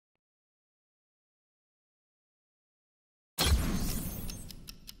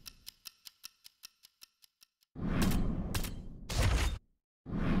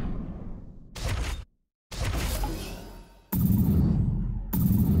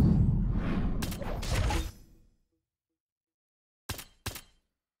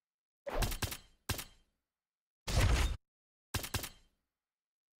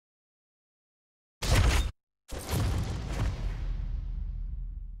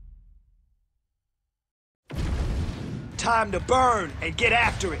time to burn and get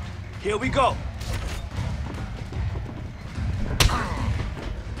after it. Here we go.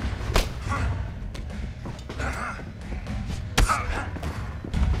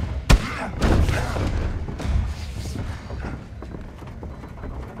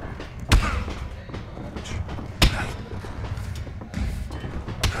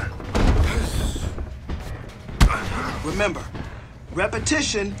 Remember,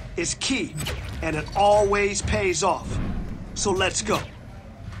 repetition is key, and it always pays off. So let's go.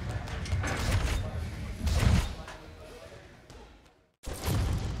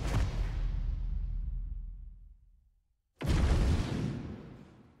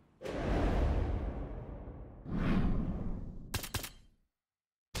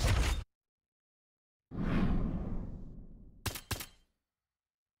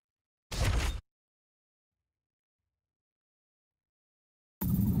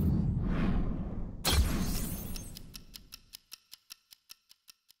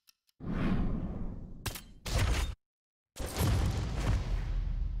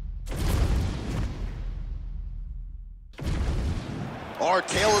 Our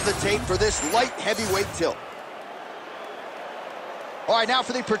tail of the tape for this light heavyweight tilt. All right, now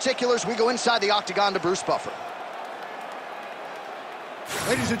for the particulars, we go inside the octagon to Bruce Buffer.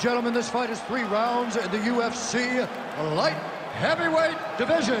 Ladies and gentlemen, this fight is 3 rounds in the UFC light heavyweight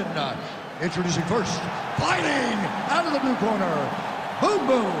division. Introducing first, fighting out of the blue corner, Boom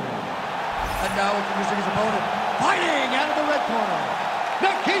Boom. And now introducing his opponent, fighting out of the red corner,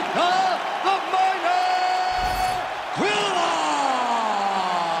 Nikita the Miner Krylov.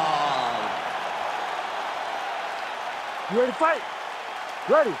 You ready to fight?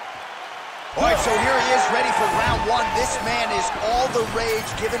 Ready. All right, so here he is, ready for round 1. This man is all the rage,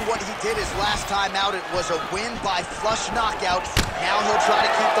 given what he did his last time out. It was a win by flush knockout. Now he'll try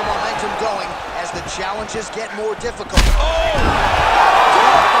to keep the momentum going as the challenges get more difficult. Oh!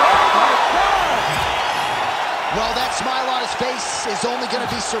 Well, that smile on his face is only going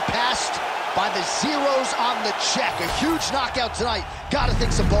to be surpassed by the zeros on the check. A huge knockout tonight. Gotta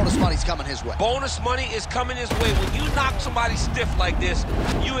think some bonus money's coming his way. Bonus money is coming his way. When you knock somebody stiff like this,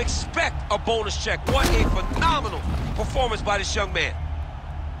 you expect a bonus check. What a phenomenal performance by this young man.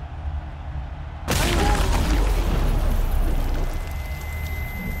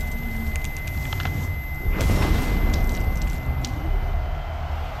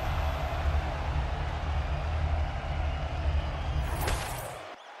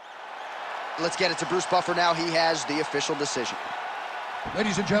 Let's get it to Bruce Buffer now. He has the official decision.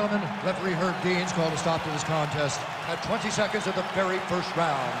 Ladies and gentlemen, referee Herb Dean's called a stop to this contest at 20 seconds of the very first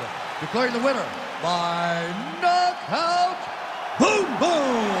round, declaring the winner by knockout, Boom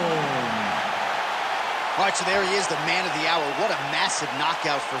Boom! All right, so there he is, the man of the hour. What a massive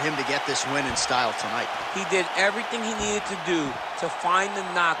knockout for him to get this win in style tonight. He did everything he needed to do to find the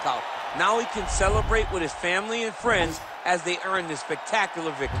knockout. Now he can celebrate with his family and friends as they earn this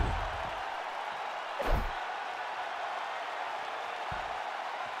spectacular victory.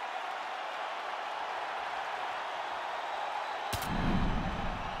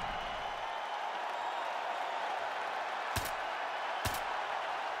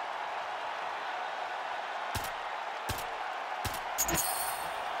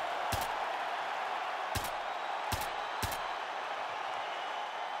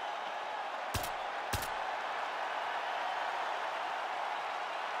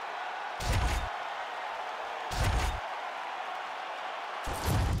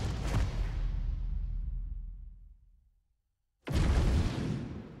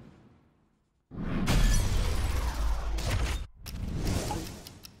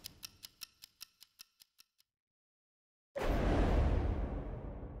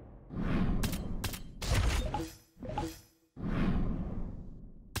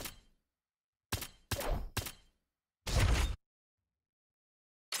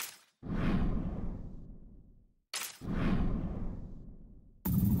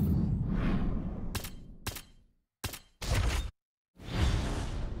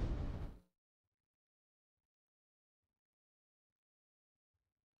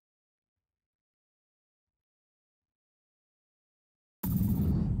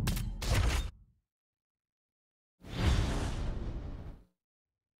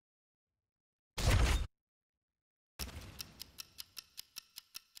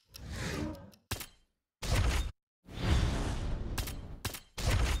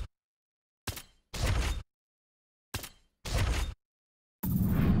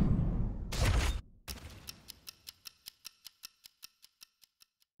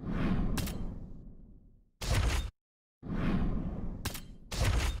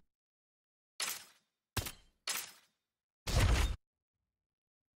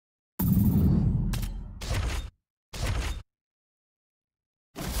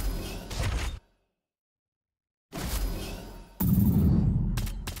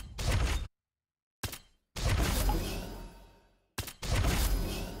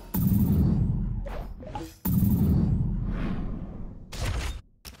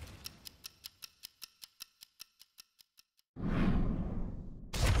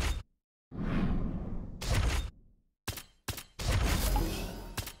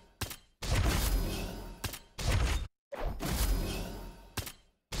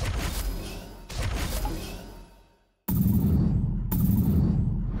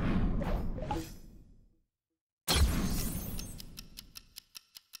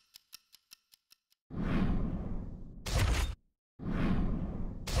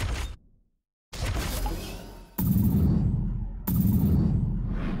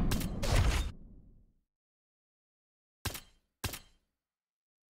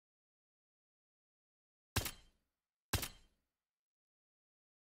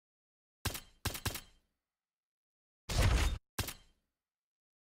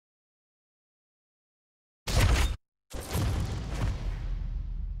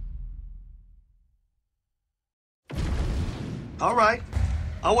 All right.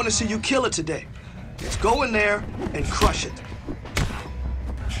 I want to see you kill it today. Let's go in there and crush it.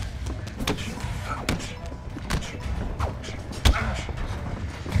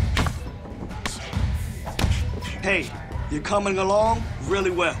 Hey, you're coming along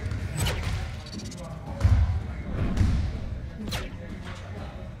really well.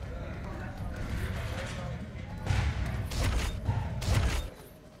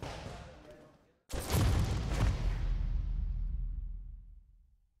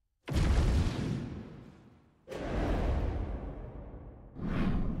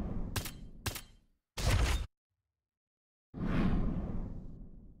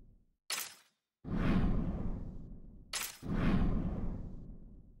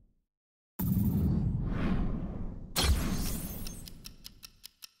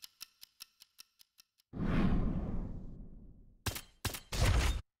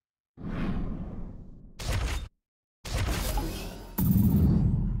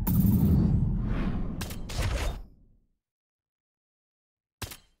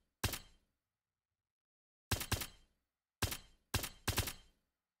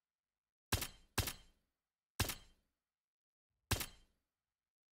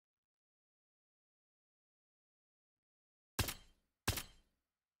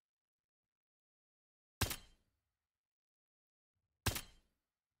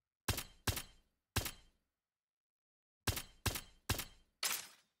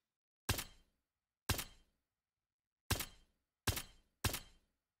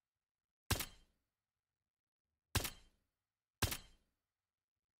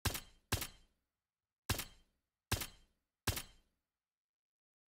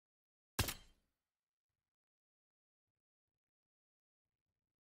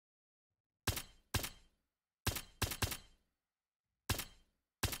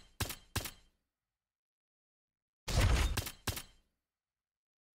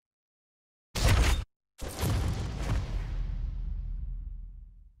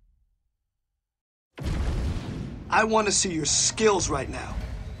 I want to see your skills right now.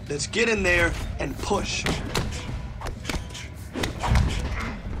 Let's get in there and push.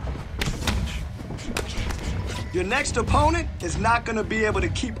 Your next opponent is not going to be able to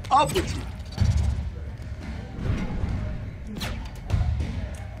keep up with you.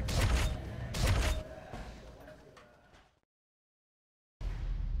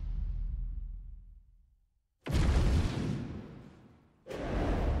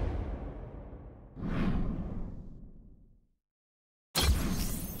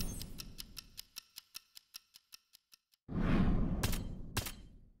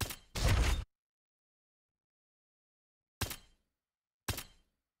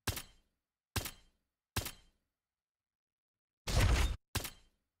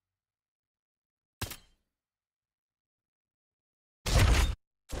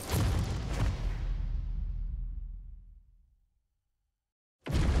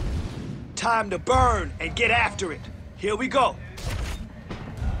 Time to burn and get after it. Here we go.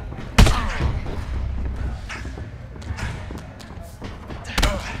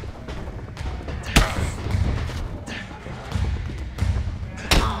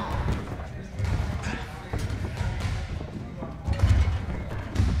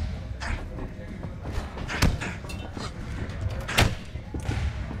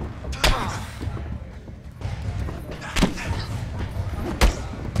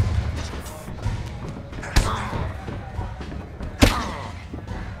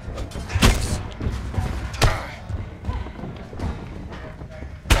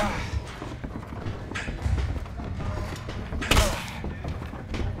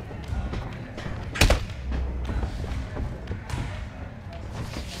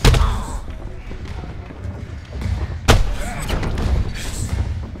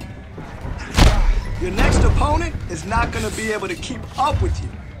 Your next opponent is not going to be able to keep up with you.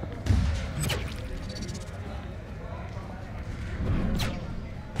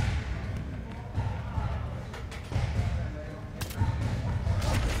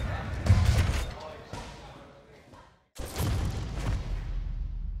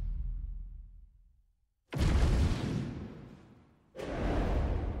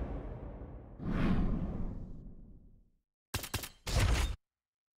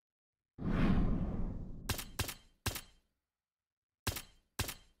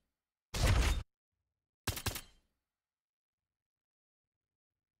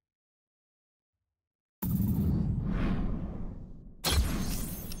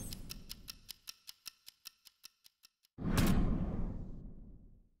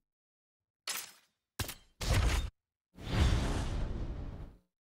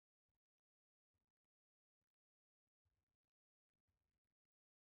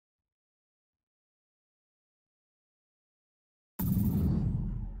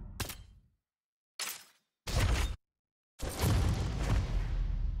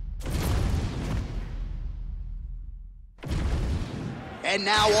 And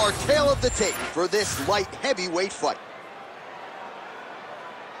now our tale of the tape for this light heavyweight fight.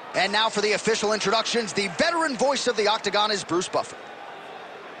 And now for the official introductions, the veteran voice of the Octagon is Bruce Buffer.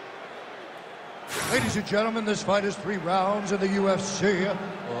 Ladies and gentlemen, this fight is 3 rounds in the UFC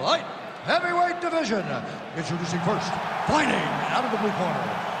light heavyweight division. Introducing first, fighting out of the blue corner,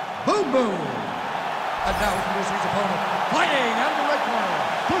 Boom Boom. And now introducing his opponent, fighting out of the red corner,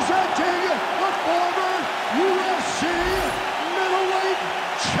 presenting the former UFC middleweight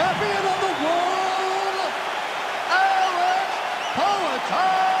champion of the world, Alex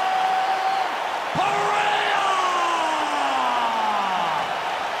Poatan.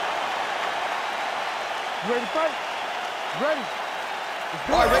 Ready to fight? Ready.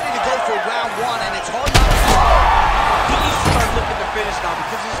 All right, ready to go for round 1, and it's hard not to... He needs to start looking to finish now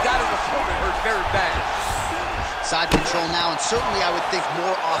because he's got his opponent hurt very bad. Side control now, and certainly I would think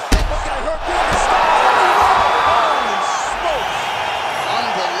more authentic. Holy smokes!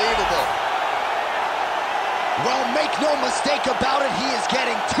 Unbelievable. Well, make no mistake about it, he is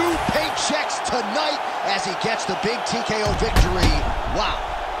getting 2 paychecks tonight as he gets the big TKO victory. Wow.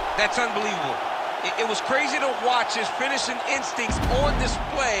 That's unbelievable. It was crazy to watch his finishing instincts on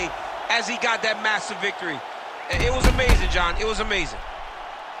display as he got that massive victory. It was amazing, John. It was amazing.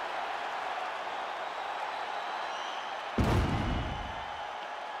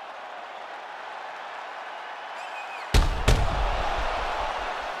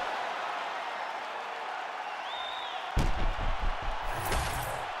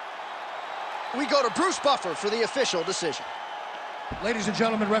 We go to Bruce Buffer for the official decision. Ladies and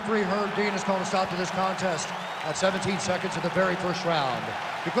gentlemen, referee Herb Dean has called a stop to this contest at 17 seconds of the very first round,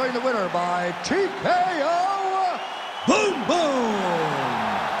 declaring the winner by TKO, Boom Boom!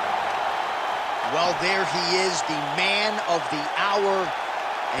 Well, there he is, the man of the hour,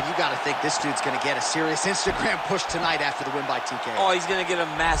 and you got to think this dude's going to get a serious Instagram push tonight after the win by TKO. Oh, he's going to get a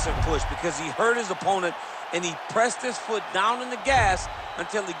massive push because he hurt his opponent and he pressed his foot down in the gas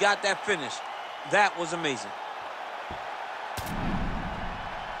until he got that finish. That was amazing.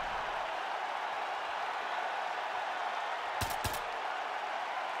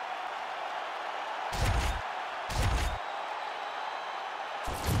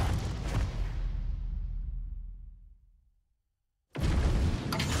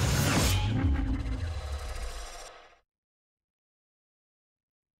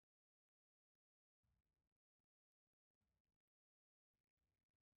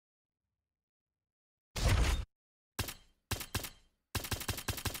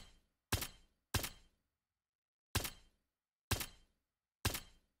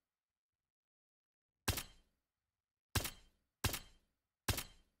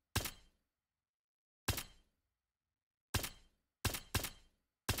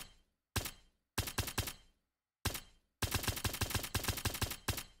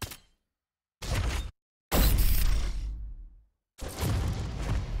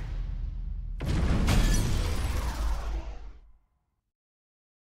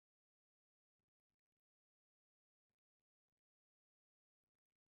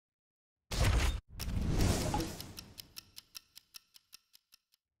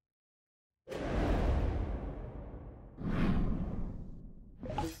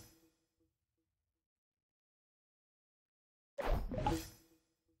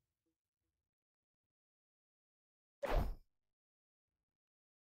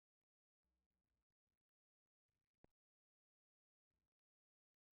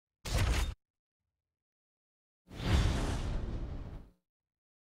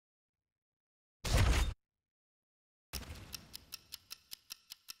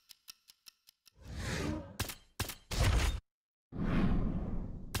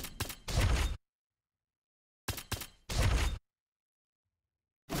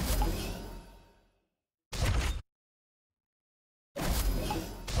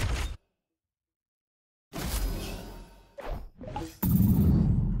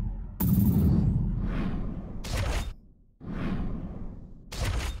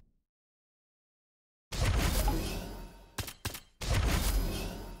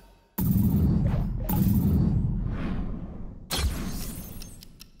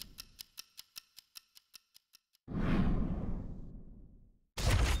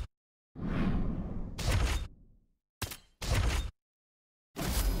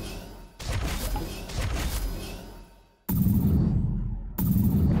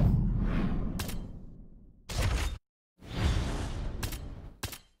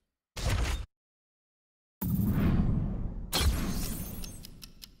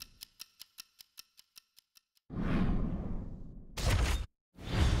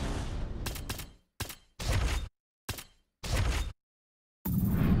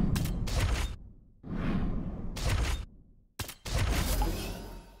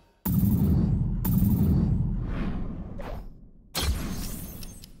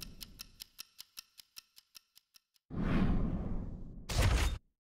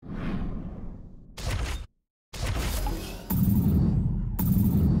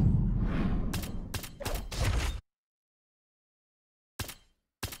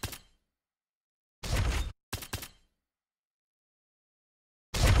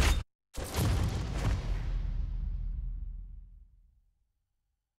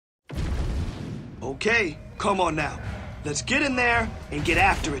 Okay, come on now. Let's get in there and get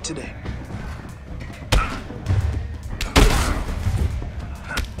after it today.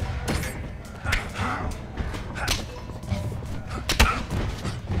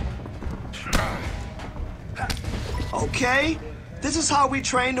 Okay, this is how we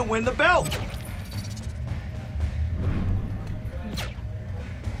train to win the belt.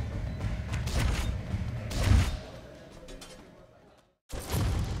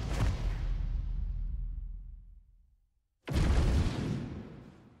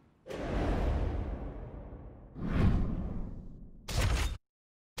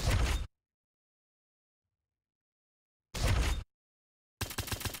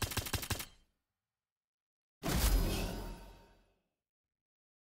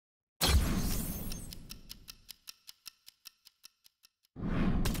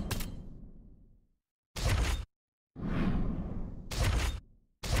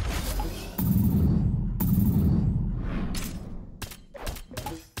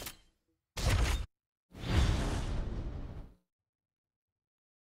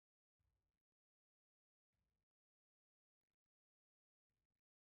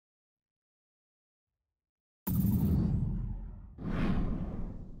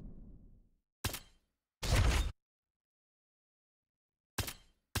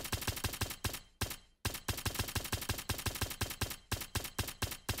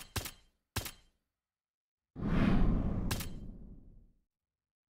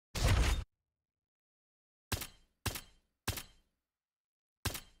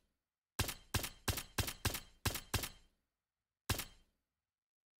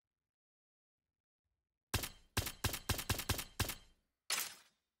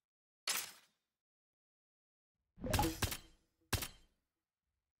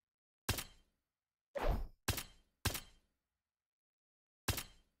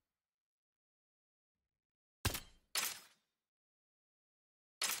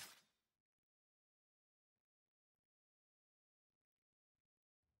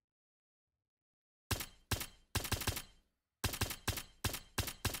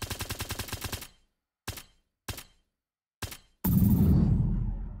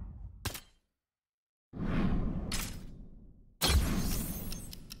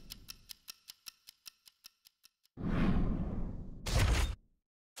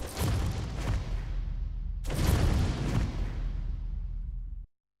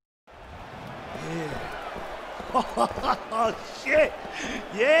 Oh, shit.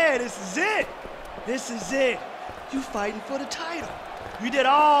 Yeah, this is it. This is it. You fighting for the title. You did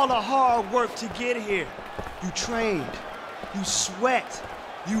all the hard work to get here. You trained. You sweat.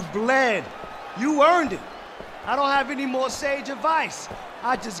 You bled. You earned it. I don't have any more sage advice.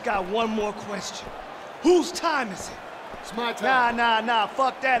 I just got one more question. Whose time is it? It's my time. Nah,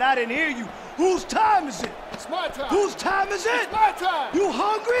 fuck that. I didn't hear you. Whose time is it? It's my time. Whose time is it? It's my time. You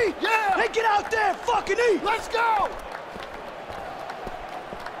hungry? Yeah. Hey, get out there and fucking eat. Let's go.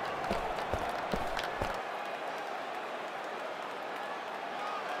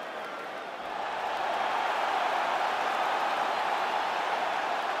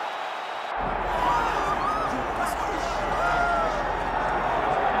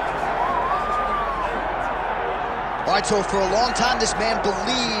 All right, so for a long time, this man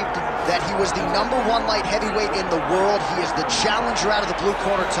believed that he was the #1 light heavyweight in the world. He is the challenger out of the blue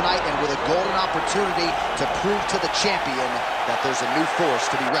corner tonight, and with a golden opportunity to prove to the champion that there's a new force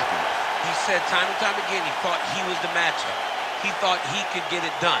to be reckoned with. He said time and time again he thought he was the matchup. He thought he could get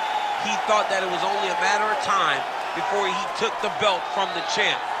it done. He thought that it was only a matter of time before he took the belt from the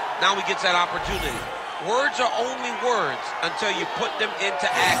champ. Now he gets that opportunity. Words are only words until you put them into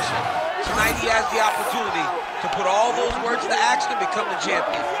action. Tonight he has the opportunity to put all those words to action and become the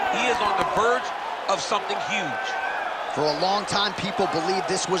champion. He is on the verge of something huge. For a long time, people believed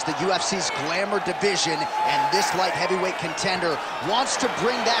this was the UFC's glamour division, and this light heavyweight contender wants to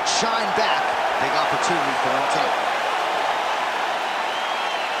bring that shine back. Big opportunity for him tonight.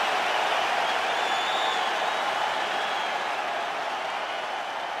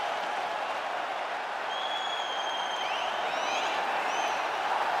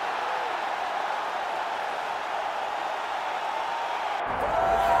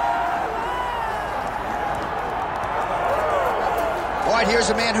 All right,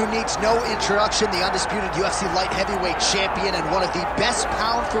 here's a man who needs no introduction, the undisputed UFC light heavyweight champion and one of the best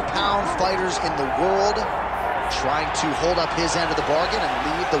pound-for-pound fighters in the world, trying to hold up his end of the bargain and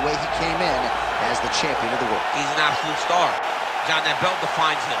lead the way he came in as the champion of the world. He's an absolute star. John, that belt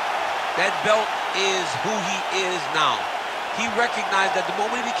defines him. That belt is who he is now. He recognized that the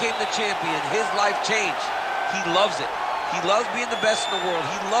moment he became the champion, his life changed. He loves it. He loves being the best in the world.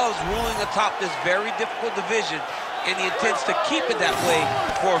 He loves ruling atop this very difficult division, and he intends to keep it that way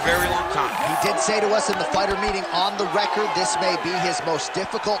for a very long time. He did say to us in the fighter meeting on the record, this may be his most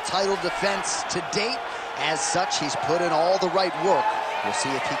difficult title defense to date. As such, he's put in all the right work. We'll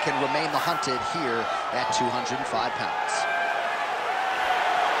see if he can remain the hunted here at 205 pounds.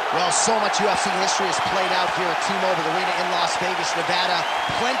 Well, so much UFC history has played out here at T-Mobile Arena in Las Vegas, Nevada.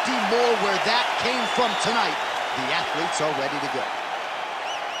 Plenty more where that came from tonight. The athletes are ready to go.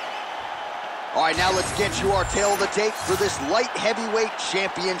 All right, now let's get you our tale of the tape for this light heavyweight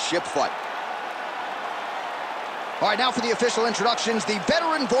championship fight. All right, now for the official introductions, the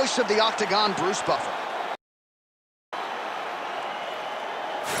veteran voice of the Octagon, Bruce Buffer.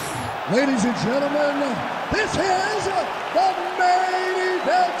 Ladies and gentlemen, this is the main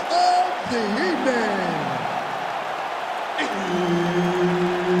event of the evening.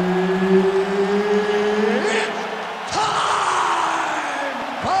 It's time!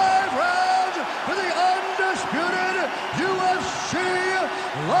 5 rounds for the undisputed UFC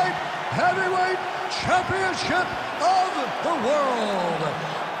Light Heavyweight Championship of the world.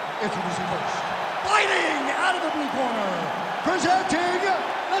 Introducing first, fighting out of the blue corner, presenting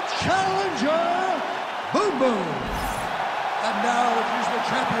the challenger, Boom Boom. And now he's the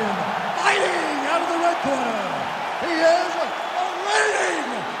champion, fighting out of the red corner. He is the reigning,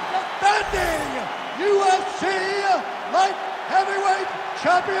 defending UFC Light Heavyweight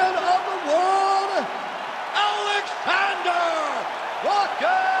Champion of the world, Alexander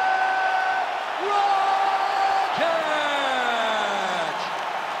Rocket!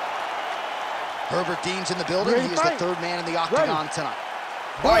 Herbert Dean's in the building. He is the third man in the Octagon tonight.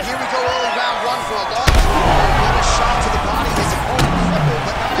 All right, here we go, early round one for a long what a shot to the body. His opponent crippled,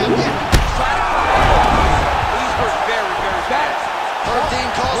 but not out yet. He's hurt very, very bad. Herb Dean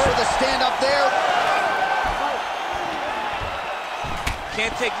calls for the stand-up there.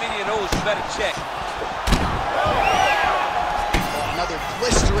 Can't take many of those. You better check. Another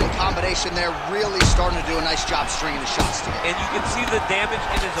blistering combination there. Really starting to do a nice job stringing the shots together. And you can see the damage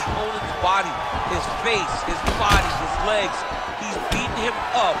in his opponent's body, his face, his body, his legs. He's beating him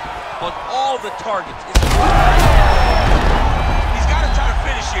up on all the targets. He's got to try to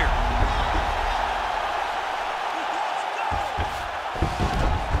finish here.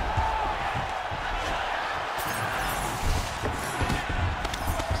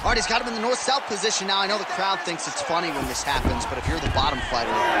 All right, he's got him in the north-south position now. I know the crowd thinks it's funny when this happens, but if you're the bottom fighter,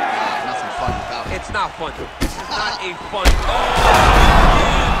 nothing funny about it. It's not funny. This is not a fun.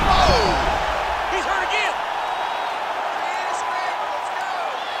 He's hurt again.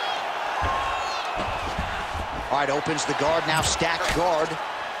 All right, opens the guard, now stacked guard.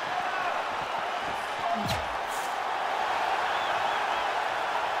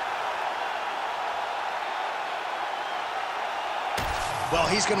 Well,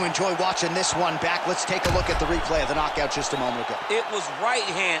 he's going to enjoy watching this one back. Let's take a look at the replay of the knockout just a moment ago. It was right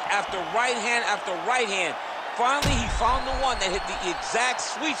hand after right hand after right hand. Finally, he found the one that hit the exact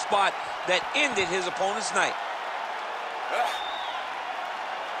sweet spot that ended his opponent's night.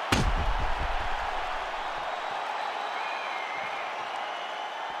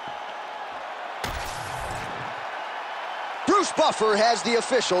 Bruce Buffer has the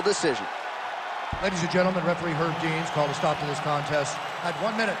official decision. Ladies and gentlemen, referee Herb Dean's called a stop to this contest at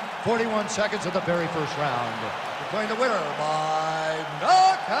 1 minute, 41 seconds of the very first round. Declaring the winner by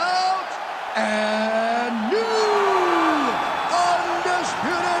knockout and new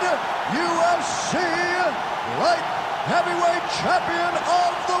undisputed UFC Light Heavyweight Champion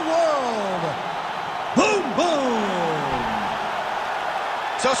of the world, Boom Boom!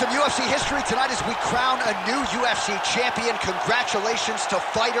 So some UFC history tonight as we crown a new UFC champion. Congratulations to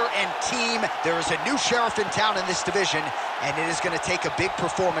fighter and team. There is a new sheriff in town in this division, and it is going to take a big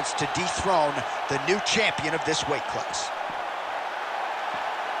performance to dethrone the new champion of this weight class.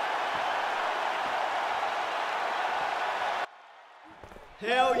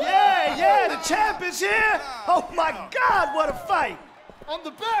 Hell yeah, the champ is here. Oh my God, what a fight. I'm the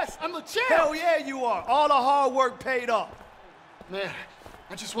best. I'm the champ. Hell yeah, you are. All the hard work paid off. Man,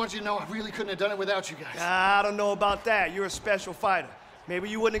 I just want you to know I really couldn't have done it without you guys. I don't know about that. You're a special fighter. Maybe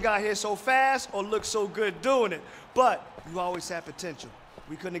you wouldn't have got here so fast or looked so good doing it, but you always have potential.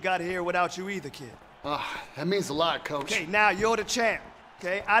 We couldn't have got here without you either, kid. That means a lot, Coach. Okay, now you're the champ,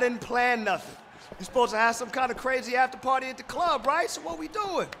 okay? I didn't plan nothing. You're supposed to have some kind of crazy after party at the club, right? So what we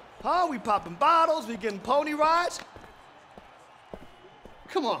doing? Huh? We popping bottles? We getting pony rides?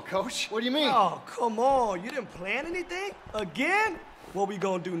 Come on, Coach. What do you mean? Oh, come on. You didn't plan anything? Again? What we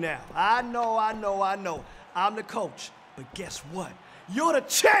gonna do now? I know. I'm the coach. But guess what? You're the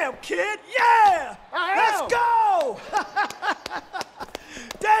champ, kid. Yeah! I am. Let's go!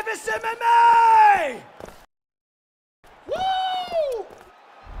 Davis MMA!